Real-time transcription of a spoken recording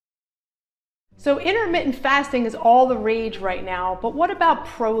So intermittent fasting is all the rage right now, but what about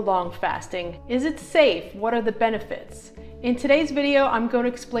prolonged fasting? Is it safe? What are the benefits? In today's video, I'm going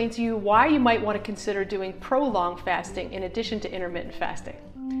to explain to you why you might want to consider doing prolonged fasting in addition to intermittent fasting.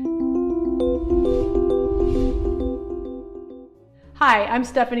 Hi, I'm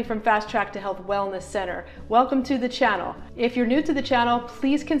Stephanie from Fast Track to Health Wellness Center. Welcome to the channel. If you're new to the channel,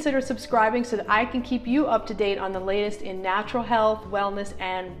 please consider subscribing so that I can keep you up to date on the latest in natural health, wellness,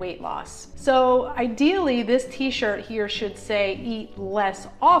 and weight loss. So ideally, this t-shirt here should say eat less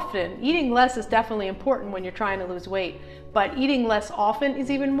often. Eating less is definitely important when you're trying to lose weight, but eating less often is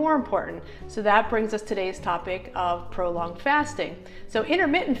even more important. So that brings us to today's topic of prolonged fasting. So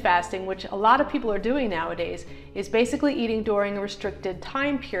intermittent fasting, which a lot of people are doing nowadays, is basically eating during a restricted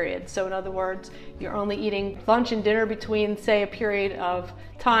time period. So in other words, you're only eating lunch and dinner between, say, a period of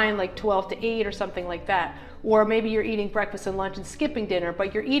time like 12 to 8 or something like that. Or maybe you're eating breakfast and lunch and skipping dinner,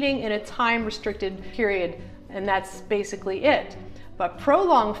 but you're eating in a time restricted period, and that's basically it. But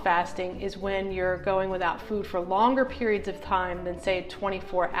prolonged fasting is when you're going without food for longer periods of time than, say,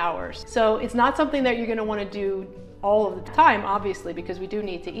 24 hours. So it's not something that you're going to want to do all of the time, obviously, because we do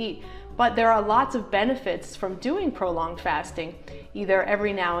need to eat. But there are lots of benefits from doing prolonged fasting, either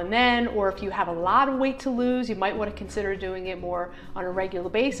every now and then, or if you have a lot of weight to lose, you might want to consider doing it more on a regular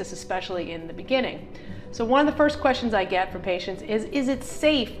basis, especially in the beginning. So one of the first questions I get from patients is it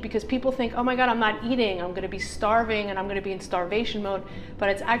safe? Because people think, oh my God, I'm not eating, I'm going to be starving and I'm going to be in starvation mode, but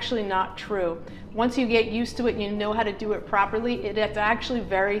it's actually not true. Once you get used to it and you know how to do it properly, it's actually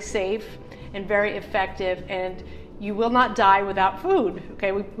very safe and very effective, and you will not die without food.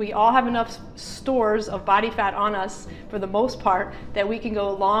 Okay, we all have enough stores of body fat on us for the most part that we can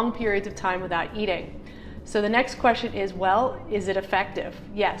go long periods of time without eating. So the next question is, well, is it effective?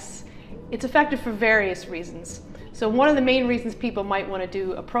 Yes. It's effective for various reasons. So one of the main reasons people might want to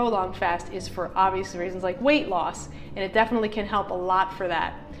do a prolonged fast is for obvious reasons like weight loss, and it definitely can help a lot for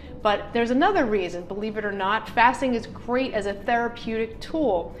that. But there's another reason, believe it or not, fasting is great as a therapeutic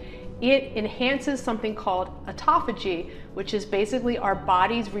tool. It enhances something called autophagy, which is basically our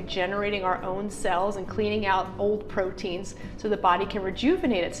bodies regenerating our own cells and cleaning out old proteins so the body can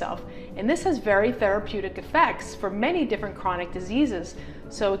rejuvenate itself. And this has very therapeutic effects for many different chronic diseases.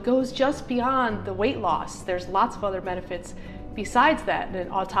 So it goes just beyond the weight loss. There's lots of other benefits besides that, and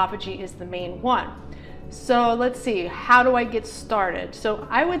autophagy is the main one. So let's see, how do I get started? So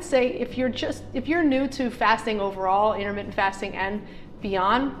I would say if you're new to fasting overall, intermittent fasting and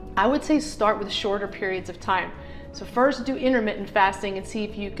beyond, I would say start with shorter periods of time. So first do intermittent fasting and see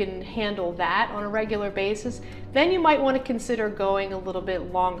if you can handle that on a regular basis. Then you might want to consider going a little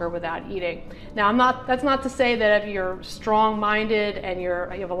bit longer without eating. Now that's not to say that if you're strong-minded and you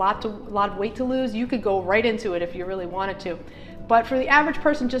have a lot of weight to lose, you could go right into it if you really wanted to. But for the average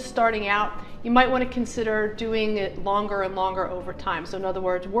person just starting out, you might want to consider doing it longer and longer over time. So in other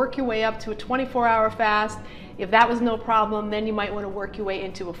words, work your way up to a 24-hour fast. If that was no problem, then you might want to work your way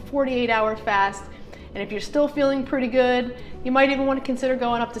into a 48-hour fast. And if you're still feeling pretty good, you might even want to consider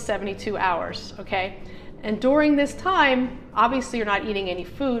going up to 72 hours, okay? And during this time, obviously you're not eating any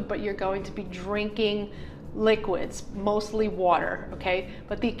food, but you're going to be drinking liquids, mostly water, okay?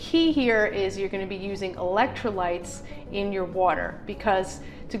 But the key here is you're going to be using electrolytes in your water, because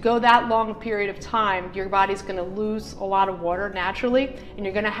to go that long a period of time, your body's going to lose a lot of water naturally, and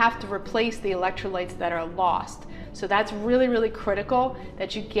you're going to have to replace the electrolytes that are lost. So that's really, really critical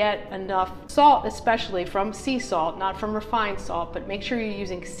that you get enough salt, especially from sea salt, not from refined salt, but make sure you're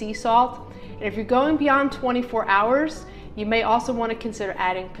using sea salt. And if you're going beyond 24 hours, you may also want to consider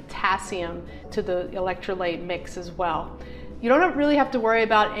adding potassium to the electrolyte mix as well. You don't really have to worry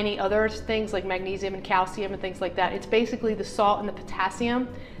about any other things like magnesium and calcium and things like that. It's basically the salt and the potassium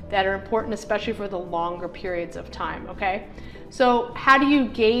that are important, especially for the longer periods of time, okay? So how do you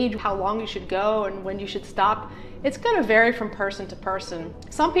gauge how long you should go and when you should stop? It's going to vary from person to person.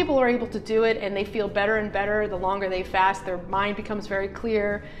 Some people are able to do it and they feel better and better the longer they fast. Their mind becomes very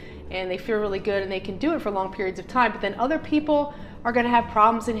clear and they feel really good and they can do it for long periods of time. But then other people are going to have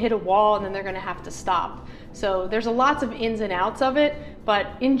problems and hit a wall, and then they're going to have to stop. So there's lots of ins and outs of it, but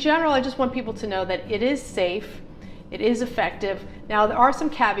in general, I just want people to know that it is safe, it is effective. Now there are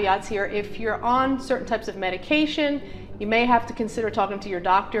some caveats here. If you're on certain types of medication, you may have to consider talking to your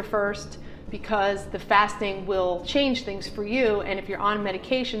doctor first, because the fasting will change things for you, and if you're on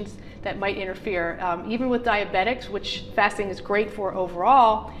medications, that might interfere. Even with diabetics, which fasting is great for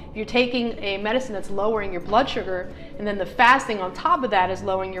overall, if you're taking a medicine that's lowering your blood sugar, and then the fasting on top of that is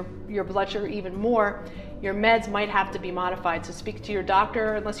lowering your blood sugar even more, your meds might have to be modified. So speak to your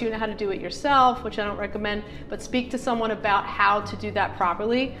doctor, unless you know how to do it yourself, which I don't recommend, but speak to someone about how to do that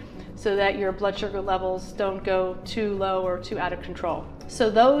properly, so that your blood sugar levels don't go too low or too out of control.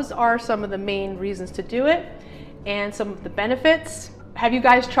 So those are some of the main reasons to do it and some of the benefits. Have you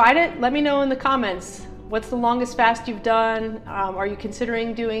guys tried it? Let me know in the comments. What's the longest fast you've done? Are you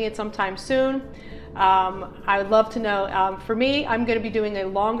considering doing it sometime soon? I would love to know. For me, I'm going to be doing a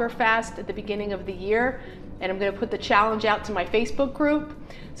longer fast at the beginning of the year, and I'm going to put the challenge out to my Facebook group.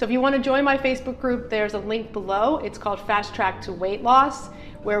 So if you want to join my Facebook group, there's a link below. It's called Fast Track to Weight Loss,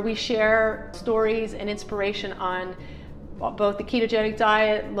 where we share stories and inspiration on both the ketogenic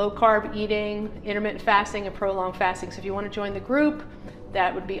diet, low carb eating, intermittent fasting, and prolonged fasting. So if you want to join the group,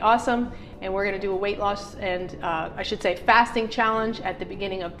 that would be awesome. And we're going to do a weight loss and I should say fasting challenge at the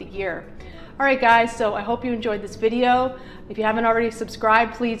beginning of the year. All right, guys, so I hope you enjoyed this video. If you haven't already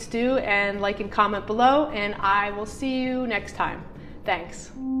subscribed, please do, and like and comment below, and I will see you next time.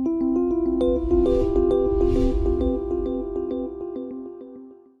 Thanks.